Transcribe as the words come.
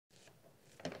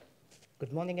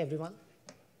Good morning, everyone.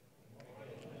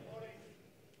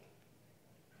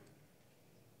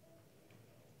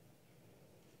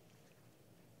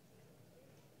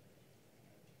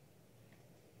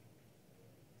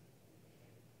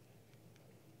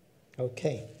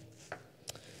 Okay.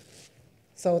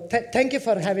 So thank you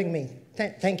for having me.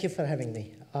 Thank you for having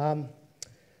me.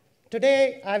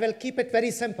 Today, I will keep it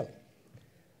very simple.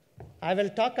 I will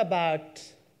talk about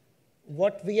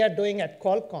what we are doing at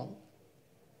Qualcomm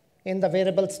in the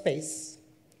wearable space,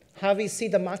 how we see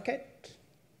the market,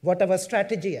 what our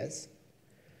strategy is.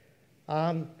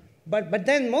 But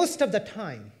then most of the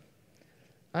time,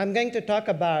 I'm going to talk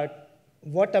about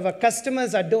what our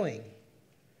customers are doing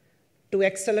to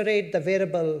accelerate the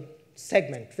wearable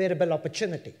segment, wearable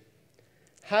opportunity,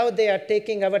 how they are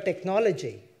taking our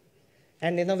technology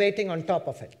and innovating on top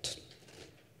of it.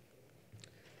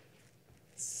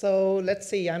 So let's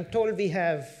see, I'm told we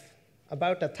have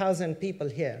about 1,000 people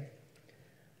here.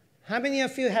 How many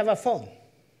of you have a phone?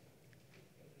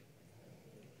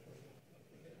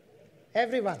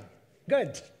 Everyone.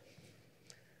 Good.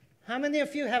 How many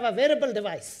of you have a wearable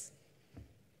device?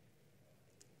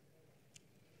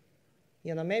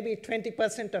 Maybe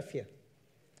 20% of you.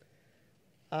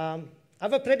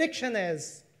 Our prediction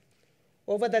is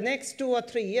over the next 2 or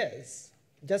 3 years,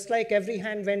 just like every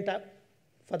hand went up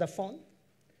for the phone,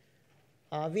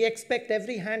 we expect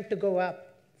every hand to go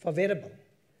up for wearable.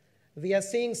 We are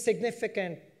seeing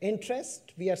significant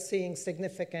interest. We are seeing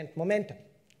significant momentum.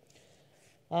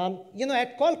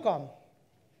 At Qualcomm,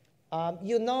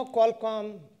 you know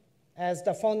Qualcomm as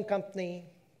the phone company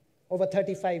over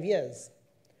 35 years.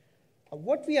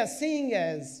 What we are seeing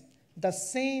is the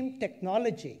same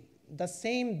technology, the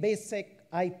same basic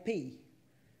IP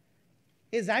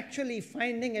is actually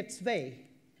finding its way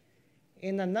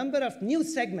in a number of new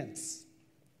segments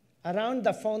around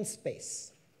the phone space.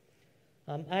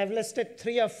 I have listed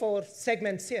 3 or 4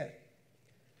 segments here.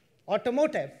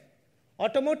 Automotive.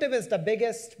 Automotive is the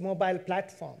biggest mobile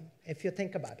platform, if you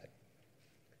think about it.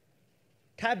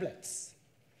 Tablets.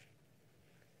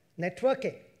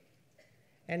 Networking.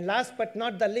 And last but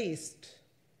not the least,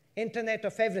 Internet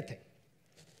of Everything.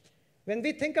 When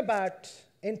we think about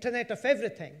Internet of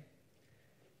Everything,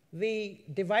 we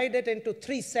divide it into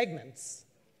 3 segments.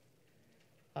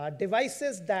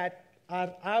 Devices that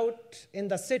are out in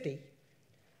the city,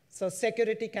 so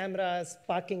security cameras,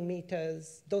 parking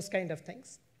meters, those kind of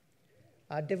things.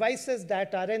 Devices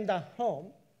that are in the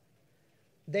home,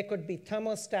 they could be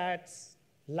thermostats,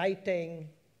 lighting,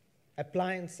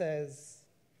 appliances,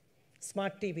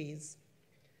 smart TVs.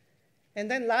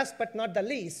 And then last but not the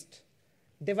least,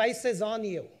 devices on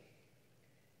you.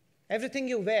 Everything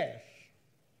you wear,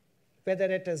 whether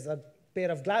it is a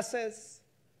pair of glasses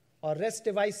or wrist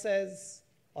devices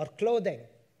or clothing,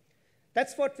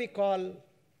 that's what we call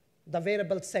the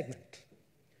wearable segment.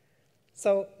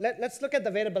 So let's look at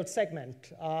the wearable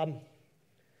segment. Our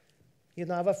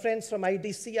friends from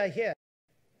IDC are here.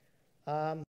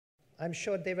 I'm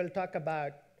sure they will talk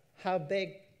about how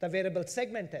big the wearable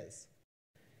segment is.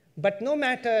 But no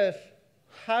matter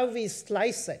how we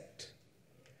slice it,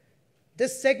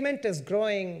 this segment is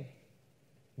growing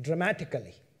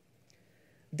dramatically.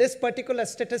 This particular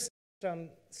statistic from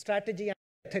Strategy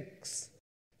Analytics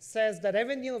says the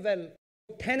revenue will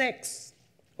 10x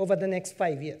over the next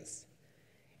 5 years.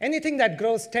 Anything that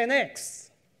grows 10x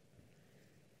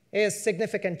is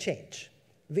significant change.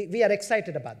 We are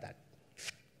excited about that.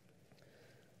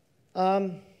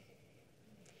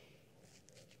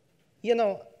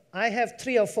 I have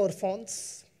 3 or 4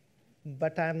 phones,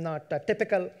 but I'm not a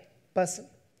typical person.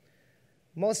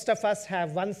 Most of us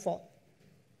have 1 phone.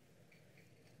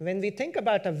 When we think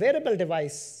about a wearable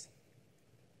device,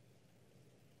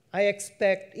 I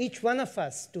expect each one of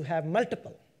us to have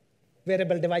multiple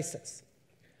wearable devices.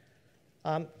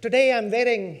 Today, I'm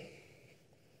wearing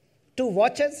 2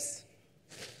 watches.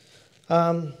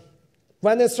 One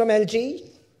is from LG,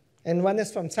 and one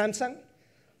is from Samsung.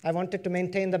 I wanted to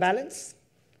maintain the balance.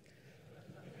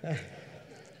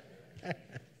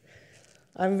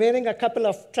 I'm wearing a couple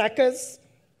of trackers.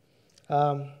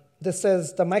 This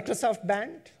is the Microsoft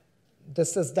Band.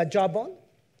 This is the Jawbone.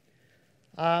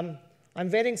 I'm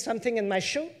wearing something in my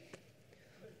shoe.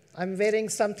 I'm wearing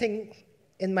something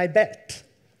in my belt.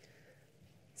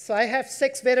 So I have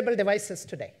 6 wearable devices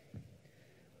today.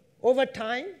 Over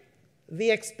time,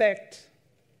 we expect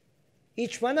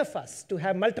each one of us to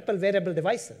have multiple wearable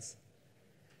devices.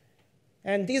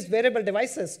 And these wearable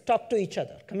devices talk to each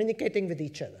other, communicating with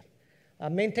each other,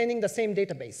 maintaining the same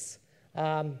database,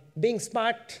 being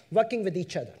smart, working with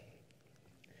each other.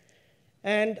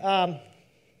 And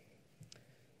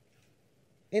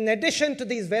in addition to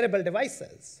these wearable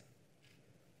devices,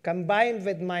 combined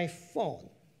with my phone,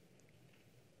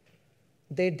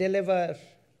 they deliver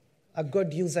a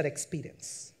good user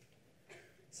experience.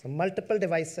 So multiple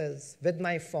devices with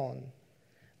my phone,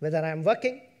 whether I'm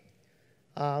working,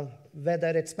 whether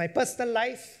it's my personal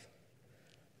life,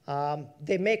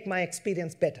 they make my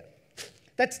experience better.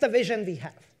 That's the vision we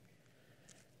have.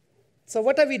 So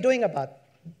what are we doing about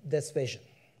this vision?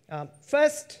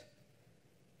 First,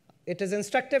 it is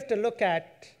instructive to look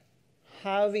at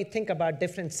how we think about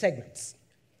different segments.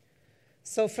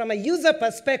 So from a user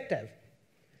perspective,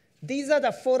 these are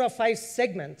the 4 or 5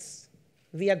 segments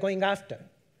we are going after.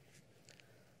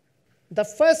 The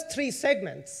first 3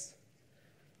 segments,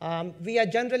 we are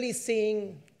generally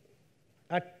seeing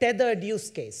a tethered use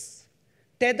case.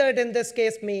 Tethered in this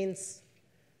case means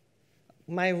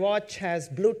my watch has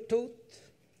Bluetooth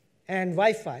and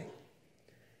Wi-Fi,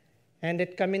 and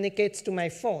it communicates to my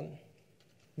phone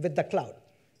with the cloud.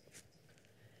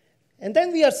 And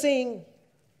then we are seeing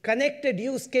connected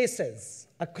use cases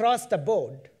across the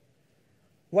board.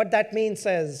 What that means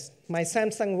is my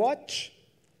Samsung watch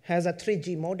has a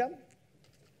 3G modem.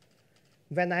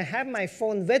 When I have my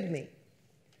phone with me,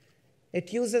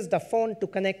 it uses the phone to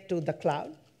connect to the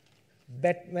cloud.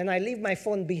 But when I leave my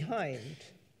phone behind,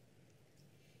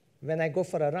 when I go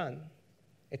for a run,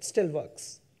 it still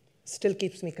works, still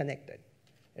keeps me connected.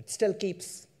 It still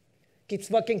keeps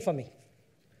working for me.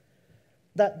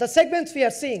 The segments we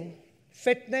are seeing,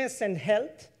 fitness and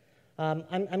health.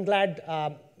 I'm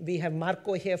glad we have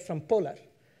Marco here from Polar.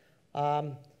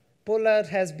 Polar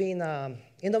has been an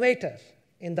innovator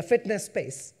in the fitness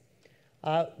space.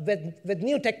 With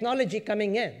new technology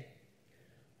coming in,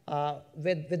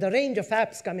 with a range of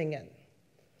apps coming in,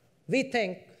 we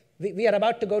think we are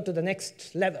about to go to the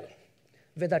next level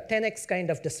with a 10x kind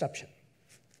of disruption.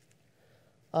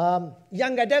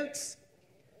 Young adults,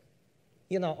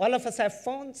 all of us have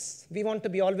phones. We want to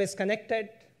be always connected.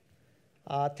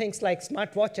 Things like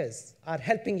smartwatches are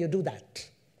helping you do that.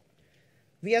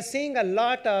 We are seeing a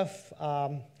lot of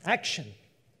action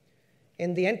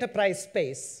in the enterprise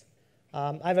space.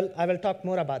 I will talk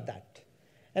more about that.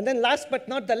 And then last but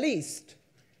not the least,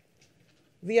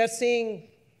 we are seeing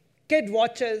kid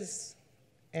watches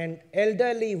and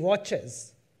elderly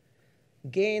watches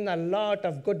gain a lot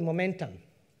of good momentum.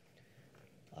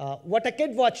 What a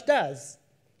kid watch does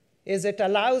is it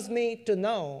allows me to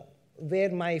know where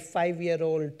my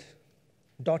 5-year-old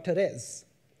daughter is.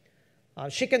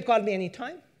 She can call me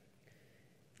anytime.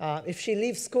 If she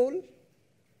leaves school,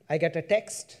 I get a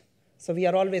text. So we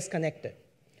are always connected.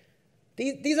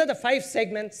 These are the 5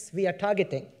 segments we are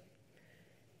targeting.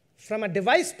 From a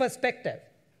device perspective,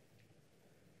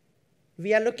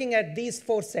 we are looking at these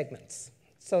 4 segments.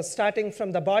 So starting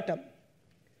from the bottom,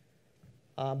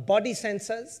 body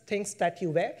sensors, things that you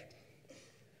wear.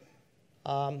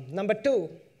 Number 2,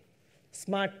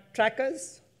 smart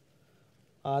trackers,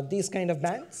 these kind of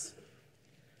bands.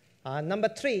 Number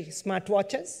 3, smart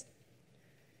watches.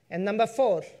 And number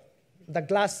 4, the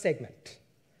glass segment.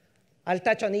 I'll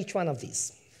touch on each one of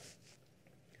these.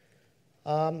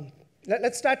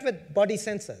 Let's start with body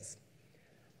sensors.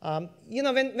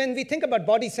 When we think about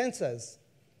body sensors,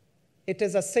 it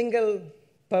is a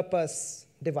single-purpose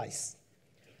device.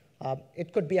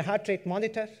 It could be a heart rate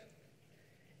monitor.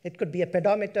 It could be a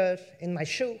pedometer in my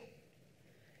shoe.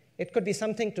 It could be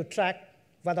something to track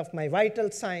one of my vital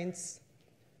signs,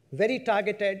 very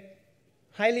targeted,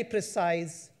 highly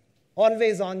precise,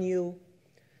 always on you.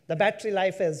 The battery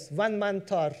life is 1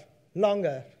 month or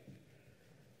longer.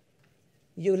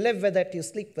 You live with it, you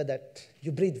sleep with it,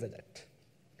 you breathe with it.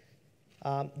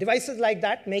 Devices like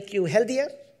that make you healthier,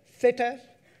 fitter,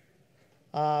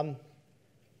 and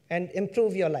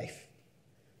improve your life.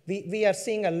 We are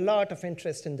seeing a lot of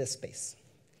interest in this space.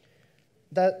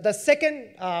 The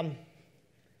second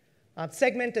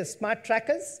segment is smart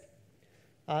trackers.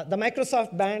 The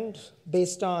Microsoft band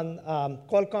based on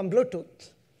Qualcomm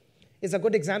Bluetooth is a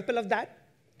good example of that.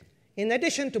 In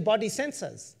addition to body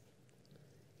sensors,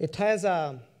 it has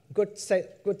a good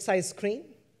size screen.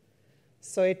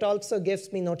 So it also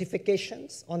gives me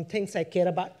notifications on things I care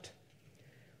about.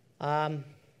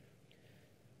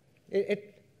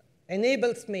 It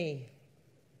enables me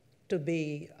to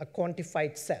be a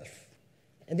quantified self,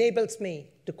 enables me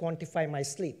to quantify my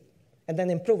sleep, and then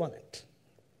improve on it.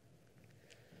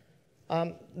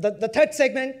 The third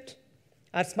segment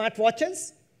are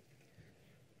smartwatches.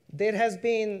 There has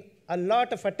been a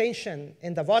lot of attention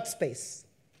in the watch space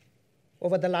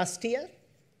over the last year.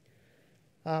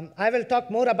 I will talk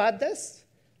more about this.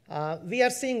 We are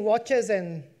seeing watches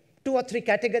in 2 or 3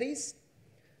 categories: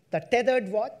 the tethered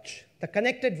watch, the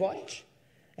connected watch,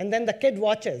 and then the kid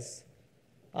watches.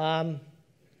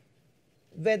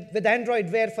 with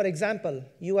Android Wear, for example,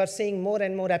 you are seeing more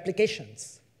and more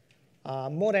applications,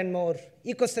 more and more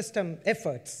ecosystem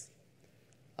efforts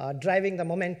driving the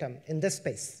momentum in this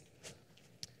space.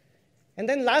 And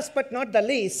then last but not the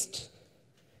least,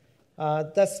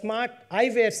 the smart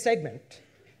eyewear segment.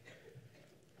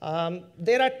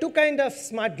 There are two kinds of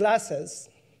smart glasses.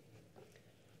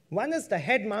 One is the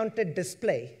head-mounted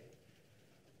display.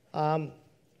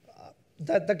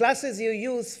 The glasses you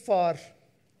use for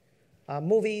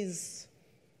movies,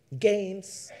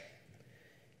 games.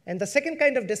 And the second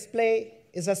kind of display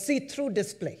is a see-through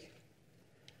display.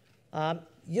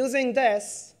 Using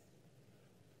this,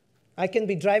 I can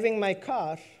be driving my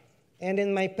car, and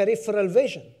in my peripheral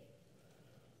vision,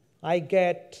 I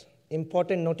get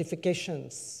important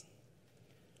notifications,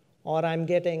 or I'm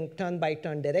getting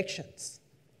turn-by-turn directions.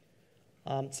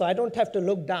 So I don't have to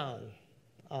look down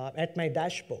at my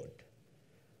dashboard.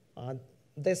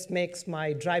 This makes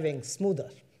my driving smoother.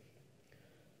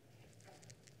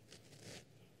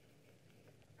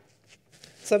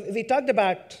 So we talked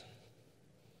about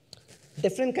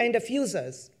different kind of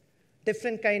users,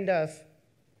 different kind of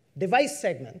device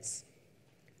segments.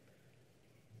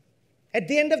 At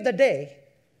the end of the day,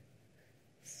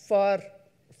 for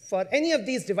any of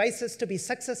these devices to be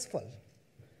successful,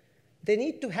 they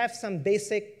need to have some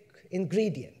basic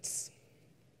ingredients.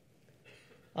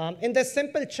 In this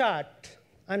simple chart,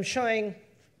 I'm showing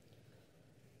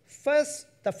first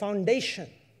the foundation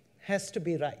has to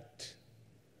be right.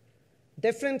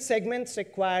 Different segments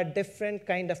require different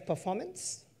kind of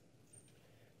performance.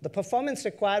 The performance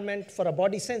requirement for a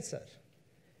body sensor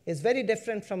is very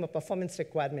different from a performance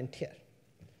requirement here.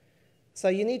 So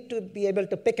you need to be able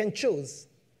to pick and choose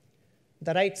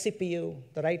the right CPU,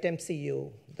 the right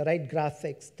MCU, the right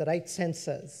graphics, the right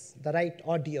sensors, the right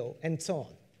audio, and so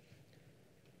on.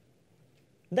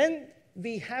 Then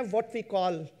we have what we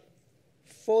call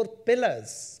 4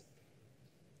 pillars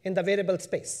in the wearable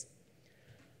space.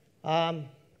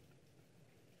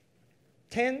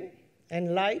 Thin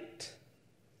and light,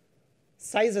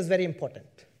 size is very important.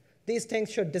 These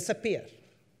things should disappear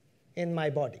in my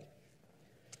body.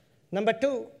 Number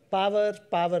 2, power,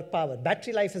 power, power.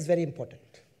 Battery life is very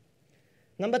important.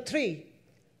 Number 3,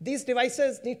 these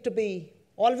devices need to be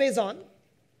always on.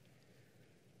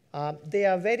 They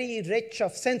are very rich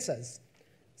of sensors,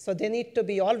 so they need to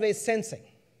be always sensing.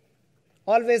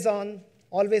 Always on,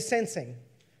 always sensing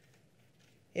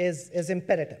is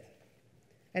imperative.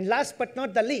 And last but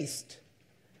not the least,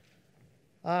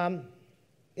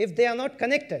 if they are not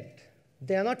connected,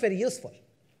 they are not very useful.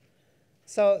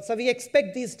 So we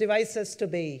expect these devices to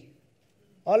be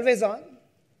always on,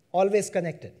 always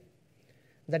connected.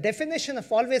 The definition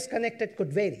of always connected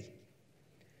could vary.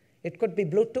 It could be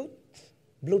Bluetooth,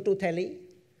 Bluetooth LE.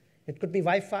 It could be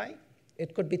Wi-Fi.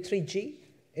 It could be 3G.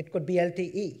 It could be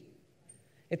LTE.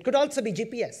 It could also be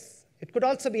GPS. It could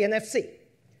also be NFC.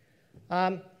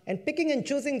 And picking and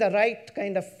choosing the right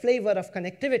kind of flavor of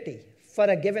connectivity for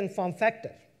a given form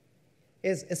factor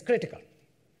is critical.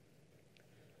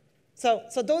 So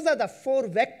those are the 4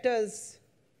 vectors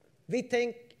we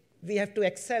think we have to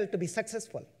excel to be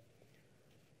successful.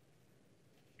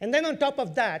 And then on top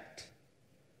of that,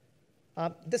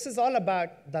 this is all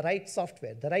about the right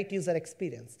software, the right user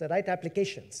experience, the right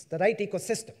applications, the right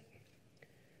ecosystem.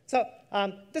 So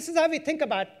this is how we think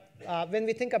about when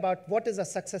we think about what is a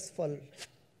successful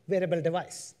wearable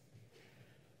device.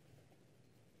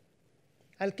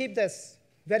 I'll keep this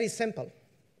very simple.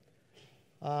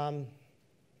 Why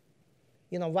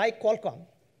Qualcomm?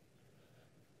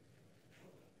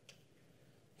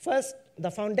 First,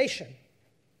 the foundation.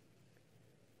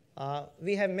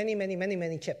 We have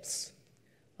many chips.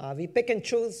 We pick and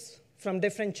choose from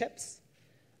different chips.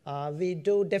 We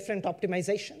do different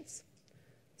optimizations.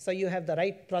 So you have the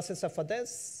right processor for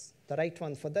this, the right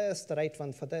one for this, the right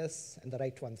one for this, and the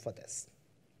right one for this.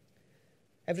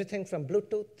 Everything from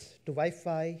Bluetooth to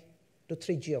Wi-Fi to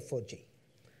 3G or 4G.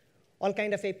 All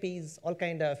kind of APs, all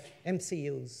kind of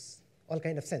MCUs, all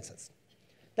kind of sensors.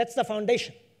 That's the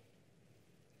foundation.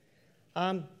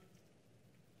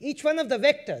 Each one of the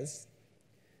vectors,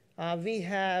 we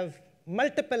have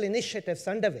multiple initiatives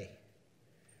underway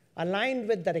aligned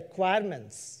with the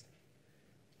requirements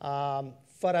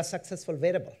for a successful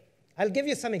wearable. I'll give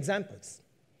you some examples.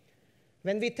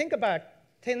 When we think about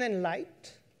thin and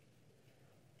light,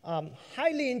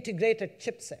 highly integrated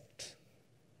chipset.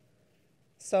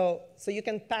 So you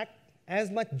can pack as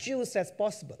much juice as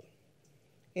possible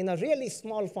in a really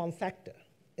small form factor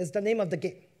is the name of the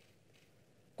game.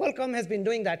 Qualcomm has been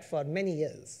doing that for many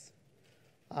years.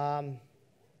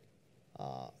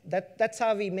 That's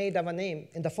how we made our name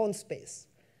in the phone space.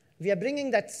 We are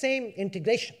bringing that same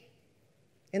integration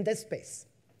in this space.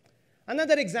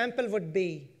 Another example would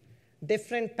be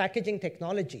different packaging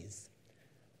technologies.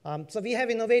 So we have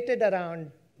innovated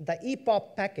around the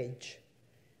EPOP package.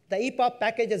 The EPOP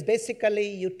package is basically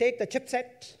you take the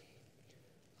chipset,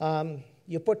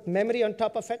 you put memory on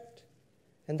top of it,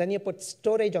 and then you put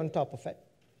storage on top of it,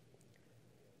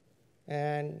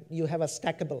 and you have a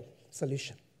stackable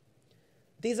solution.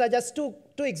 These are just two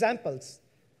examples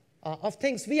of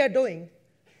things we are doing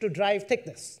to drive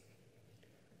thickness.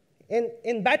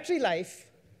 In battery life,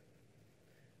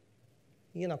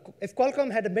 if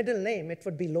Qualcomm had a middle name, it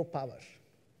would be low power,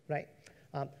 right?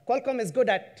 Qualcomm is good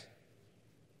at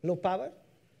low power.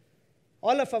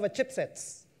 All of our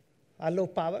chipsets are low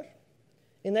power.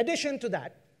 In addition to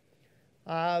that,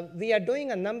 we are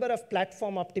doing a number of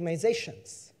platform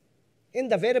optimizations in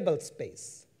the wearable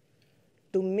space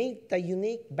to meet the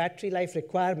unique battery life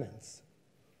requirements.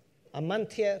 A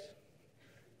month here,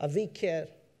 a week here,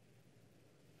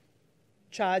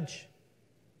 charge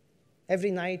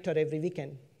every night or every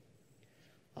weekend,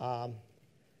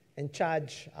 and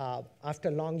charge after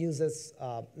long uses,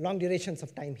 long durations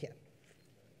of time here.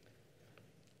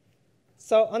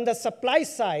 So on the supply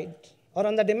side, or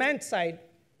on the demand side,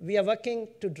 we are working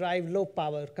to drive low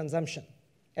power consumption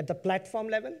at the platform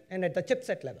level and at the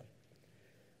chipset level.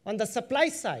 On the supply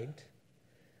side,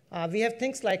 we have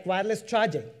things like wireless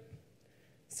charging.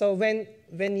 So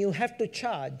when you have to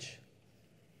charge,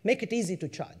 make it easy to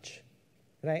charge,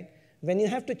 right? When you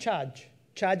have to charge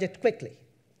it quickly.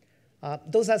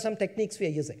 Those are some techniques we are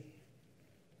using.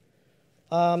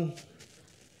 On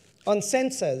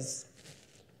sensors,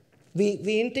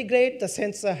 we integrate the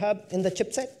sensor hub in the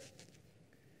chipset.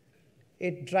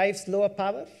 It drives lower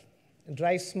power, it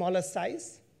drives smaller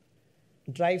size,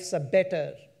 drives a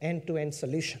better end-to-end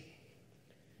solution.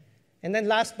 And then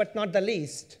last but not the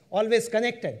least, always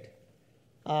connected.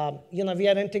 We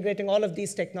are integrating all of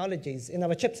these technologies in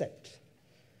our chipset.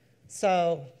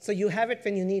 So you have it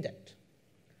when you need it.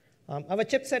 Our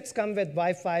chipsets come with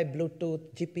Wi-Fi,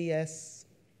 Bluetooth, GPS,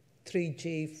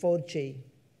 3G, 4G.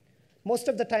 Most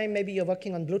of the time, maybe you're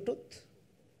working on Bluetooth.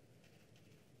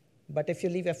 But if you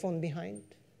leave your phone behind,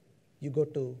 you go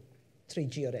to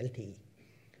 3G or LTE.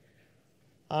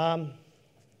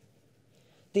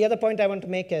 The other point I want to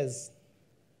make is,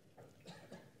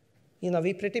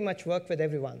 we pretty much work with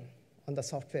everyone on the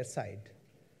software side.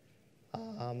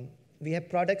 We have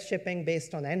products shipping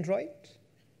based on Android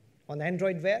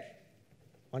Wear,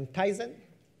 on Tizen,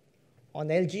 on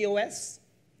LG OS,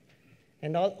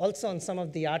 and also on some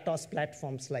of the RTOS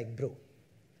platforms like Brew.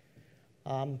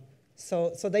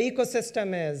 So the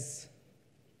ecosystem is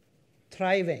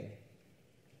thriving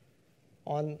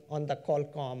on the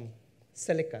Qualcomm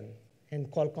silicon and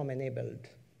Qualcomm-enabled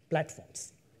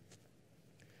platforms.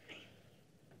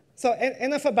 So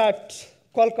enough about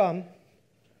Qualcomm.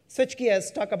 Switch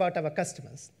gears, talk about our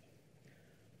customers.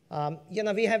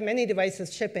 We have many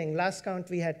devices shipping. Last count,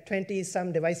 we had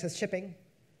 20-some devices shipping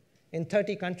in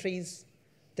 30 countries.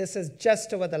 This is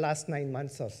just over the last 9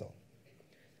 months or so.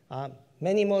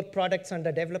 Many more products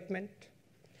under development,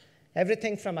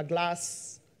 everything from a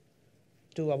glass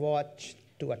to a watch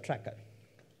to a tracker.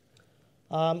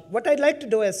 What I'd like to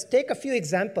do is take a few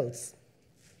examples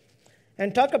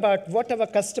and talk about what our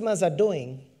customers are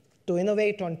doing to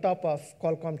innovate on top of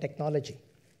Qualcomm technology.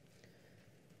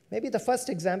 Maybe the first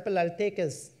example I'll take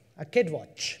is a kid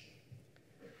watch.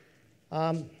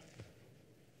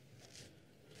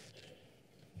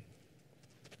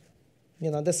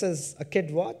 This is a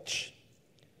kid watch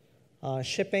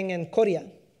shipping in Korea.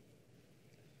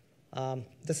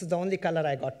 This is the only color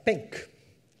I got, pink.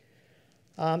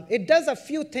 It does a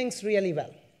few things really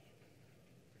well.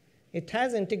 It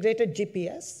has integrated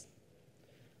GPS.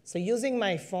 So using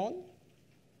my phone,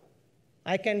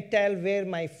 I can tell where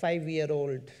my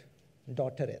 5-year-old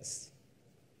daughter is.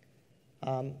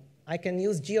 I can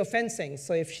use geofencing,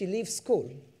 so if she leaves school,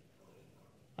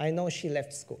 I know she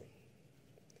left school.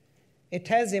 It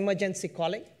has emergency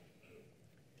calling.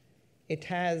 It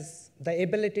has the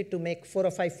ability to make 4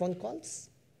 or 5 phone calls.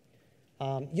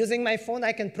 Using my phone,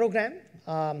 I can program,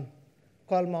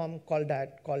 call mom, call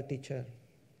dad, call teacher,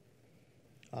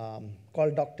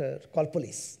 call doctor, call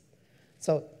police.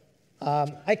 So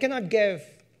I cannot give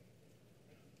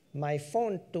my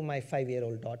phone to my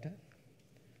 5-year-old daughter,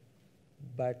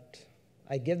 but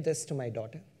I give this to my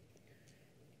daughter,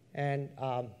 and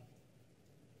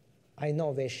I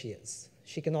know where she is.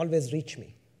 She can always reach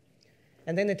me.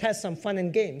 And then it has some fun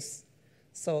and games,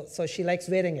 so she likes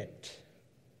wearing it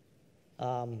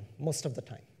most of the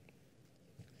time.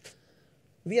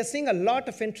 We are seeing a lot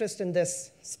of interest in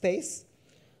this space.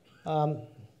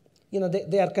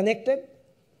 They are connected.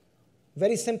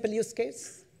 Very simple use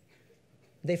case.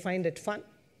 They find it fun.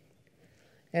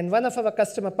 And one of our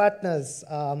customer partners,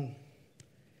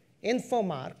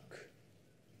 Infomark,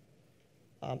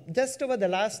 just over the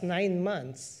last 9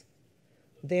 months,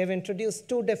 they have introduced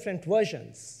 2 different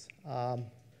versions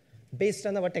based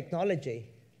on our technology,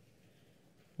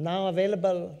 now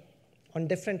available on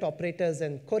different operators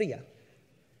in Korea,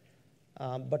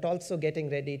 but also getting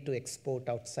ready to export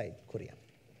outside Korea.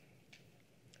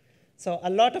 So a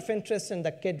lot of interest in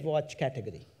the kid watch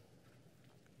category.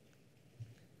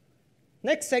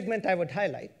 Next segment I would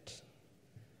highlight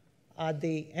are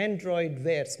the Android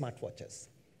Wear smartwatches.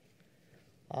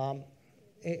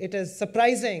 It is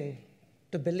surprising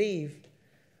to believe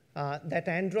that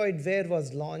Android Wear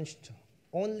was launched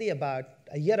only about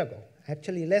a year ago,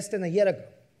 actually less than a year ago.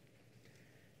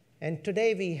 And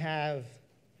today we have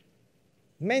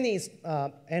many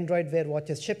Android Wear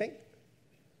watches shipping.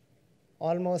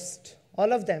 Almost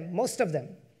all of them, most of them,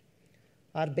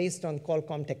 are based on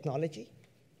Qualcomm technology.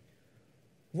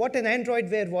 What an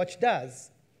Android Wear watch does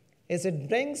is it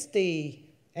brings the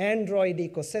Android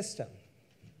ecosystem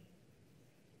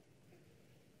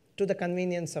to the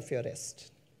convenience of your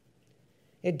wrist.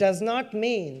 It does not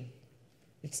mean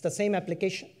it's the same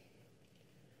application,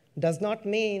 does not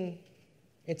mean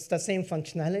it's the same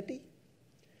functionality.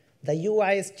 The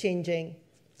UI is changing,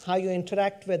 how you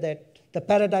interact with it, the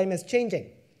paradigm is changing.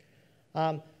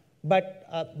 But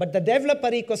the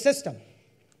developer ecosystem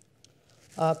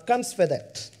comes with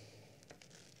it.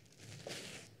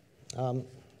 I'm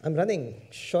running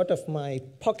short of my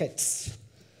pockets,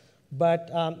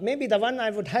 but maybe the one I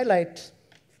would highlight,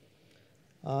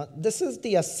 this is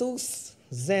the Asus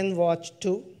ZenWatch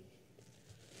 2.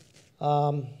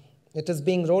 It is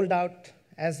being rolled out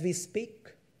as we speak,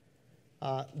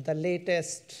 the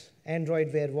latest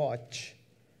Android Wear watch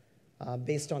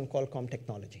based on Qualcomm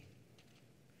technology.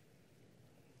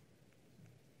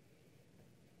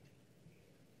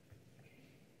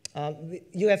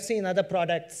 You have seen other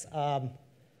products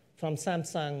from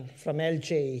Samsung, from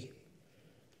LG.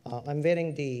 I'm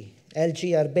wearing the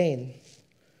LG Urbane.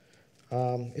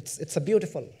 It's a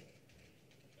beautiful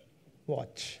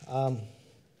watch.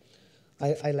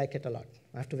 I like it a lot.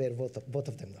 I have to wear both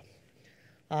of them,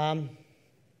 though.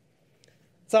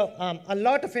 So a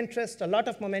lot of interest, a lot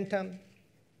of momentum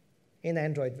in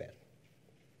Android Wear.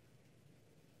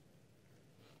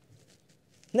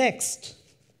 Next,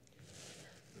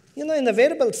 in the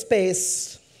wearable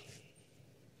space,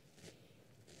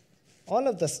 all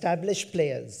of the established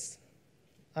players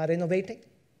are innovating,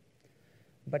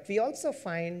 but we also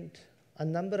find a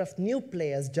number of new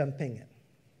players jumping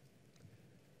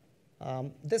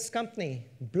in. This company,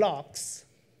 Blocks,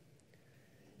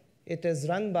 it is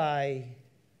run by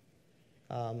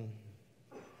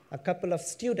a couple of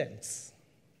students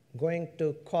going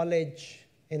to college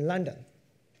in London.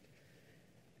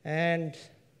 And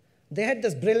they had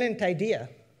this brilliant idea.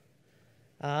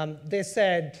 They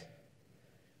said,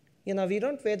 we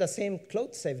don't wear the same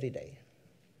clothes every day.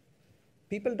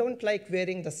 People don't like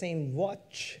wearing the same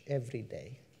watch every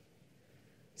day.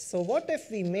 So what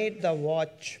if we made the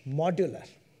watch modular?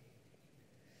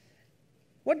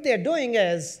 What they're doing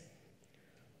is,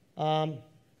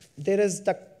 there is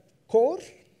the core,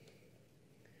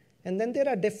 and then there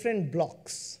are different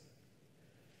blocks.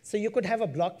 So you could have a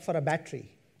block for a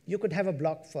battery. You could have a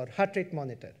block for heart rate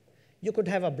monitor. You could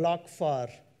have a block for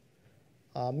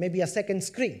maybe a second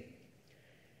screen.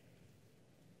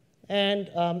 And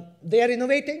they are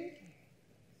innovating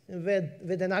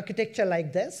with an architecture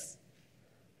like this.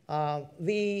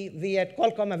 We at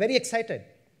Qualcomm are very excited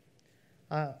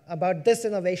about this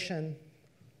innovation,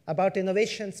 about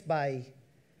innovations by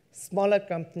smaller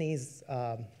companies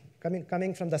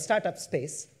coming from the startup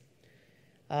space.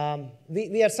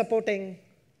 We are supporting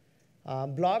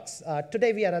Blocks.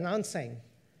 Today we are announcing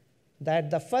that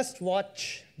the first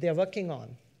watch they're working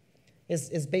on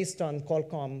is based on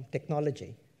Qualcomm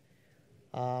technology.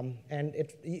 And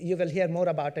you will hear more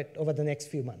about it over the next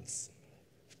few months.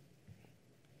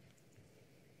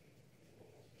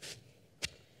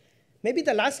 Maybe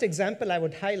the last example I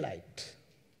would highlight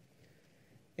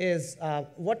is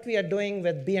what we are doing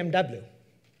with BMW.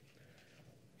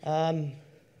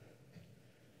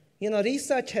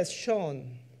 Research has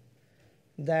shown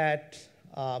that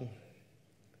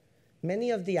many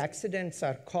of the accidents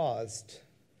are caused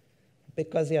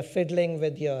because you're fiddling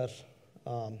with your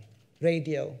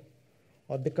radio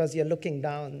or because you're looking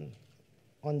down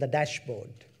on the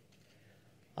dashboard.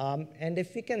 And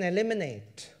if we can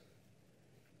eliminate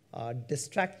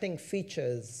distracting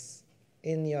features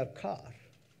in your car,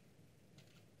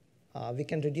 we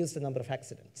can reduce the number of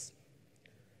accidents.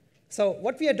 So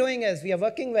what we are doing is we are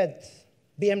working with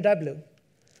BMW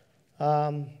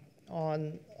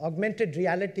on augmented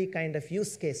reality kind of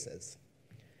use cases,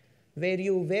 where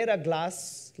you wear a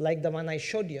glass like the one I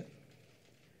showed you.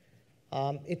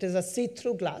 It is a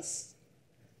see-through glass,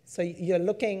 so you're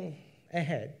looking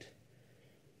ahead.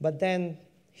 But then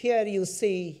here you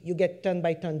see you get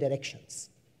turn-by-turn directions.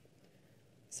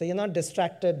 So you're not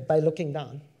distracted by looking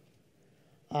down.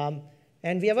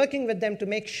 And we are working with them to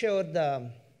make sure the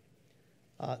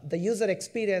user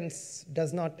experience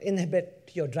does not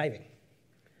inhibit your driving.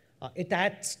 It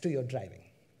adds to your driving.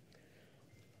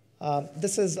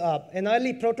 This is an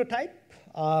early prototype,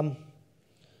 but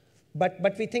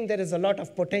we think there is a lot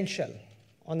of potential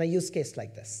on a use case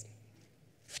like this.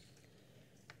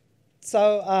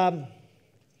 So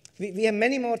we have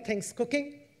many more things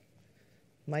cooking.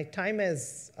 My time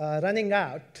is running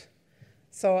out.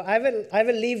 So I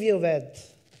will leave you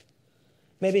with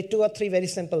maybe 2 or 3 very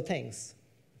simple things.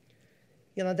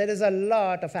 There is a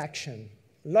lot of action,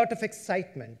 a lot of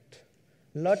excitement,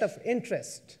 a lot of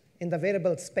interest in the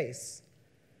wearable space.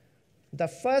 The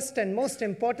first and most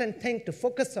important thing to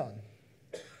focus on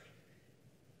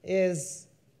is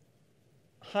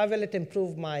how will it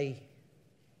improve my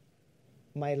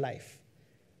life,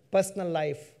 personal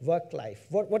life, work life.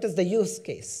 What is the use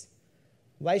case?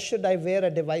 Why should I wear a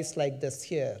device like this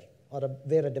here or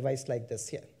wear a device like this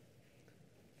here?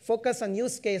 Focus on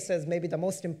use cases may be the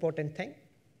most important thing.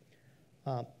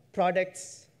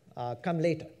 Products come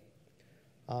later.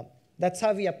 That's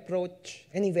how we approach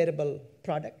any wearable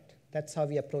product. That's how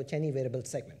we approach any wearable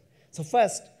segment. So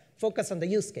first, focus on the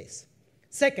use case.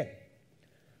 Second,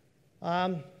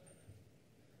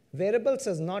 wearables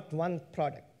is not one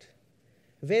product.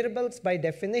 Wearables, by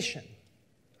definition,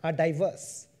 are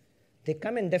diverse. They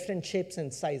come in different shapes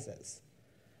and sizes.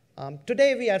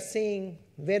 Today, we are seeing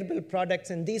wearable products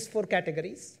in these 4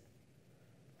 categories: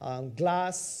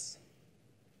 glass,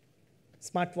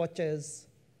 smartwatches,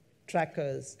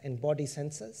 trackers, and body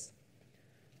sensors.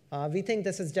 We think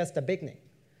this is just the beginning.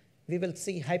 We will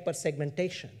see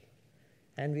hyper-segmentation,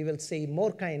 and we will see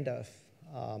more kind of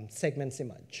segments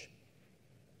emerge.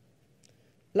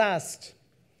 Last,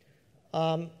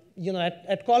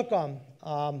 at Qualcomm,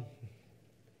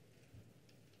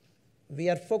 we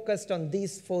are focused on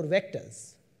these 4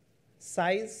 vectors: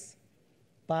 size,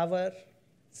 power,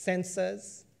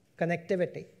 sensors,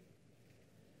 connectivity.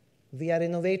 We are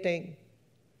innovating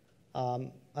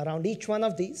around each one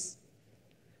of these.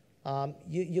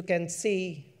 You can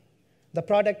see the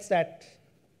products that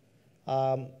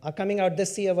are coming out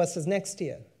this year versus next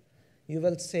year. You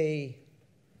will see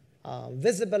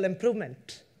visible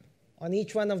improvement on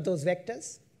each one of those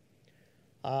vectors.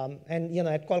 And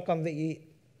at Qualcomm,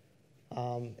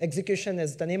 execution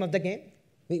is the name of the game.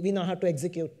 We know how to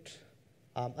execute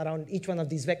around each one of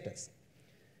these vectors.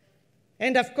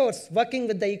 And of course, working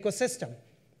with the ecosystem,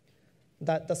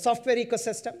 the software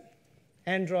ecosystem,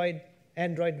 Android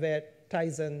Wear,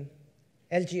 Tizen,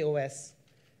 LG OS,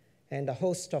 and a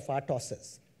host of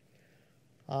RTOSes.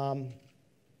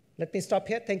 Let me stop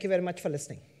here. Thank you very much for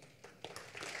listening.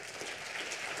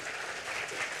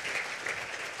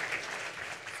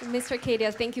 Mr.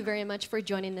 Kedia, thank you very much for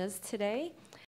joining us today.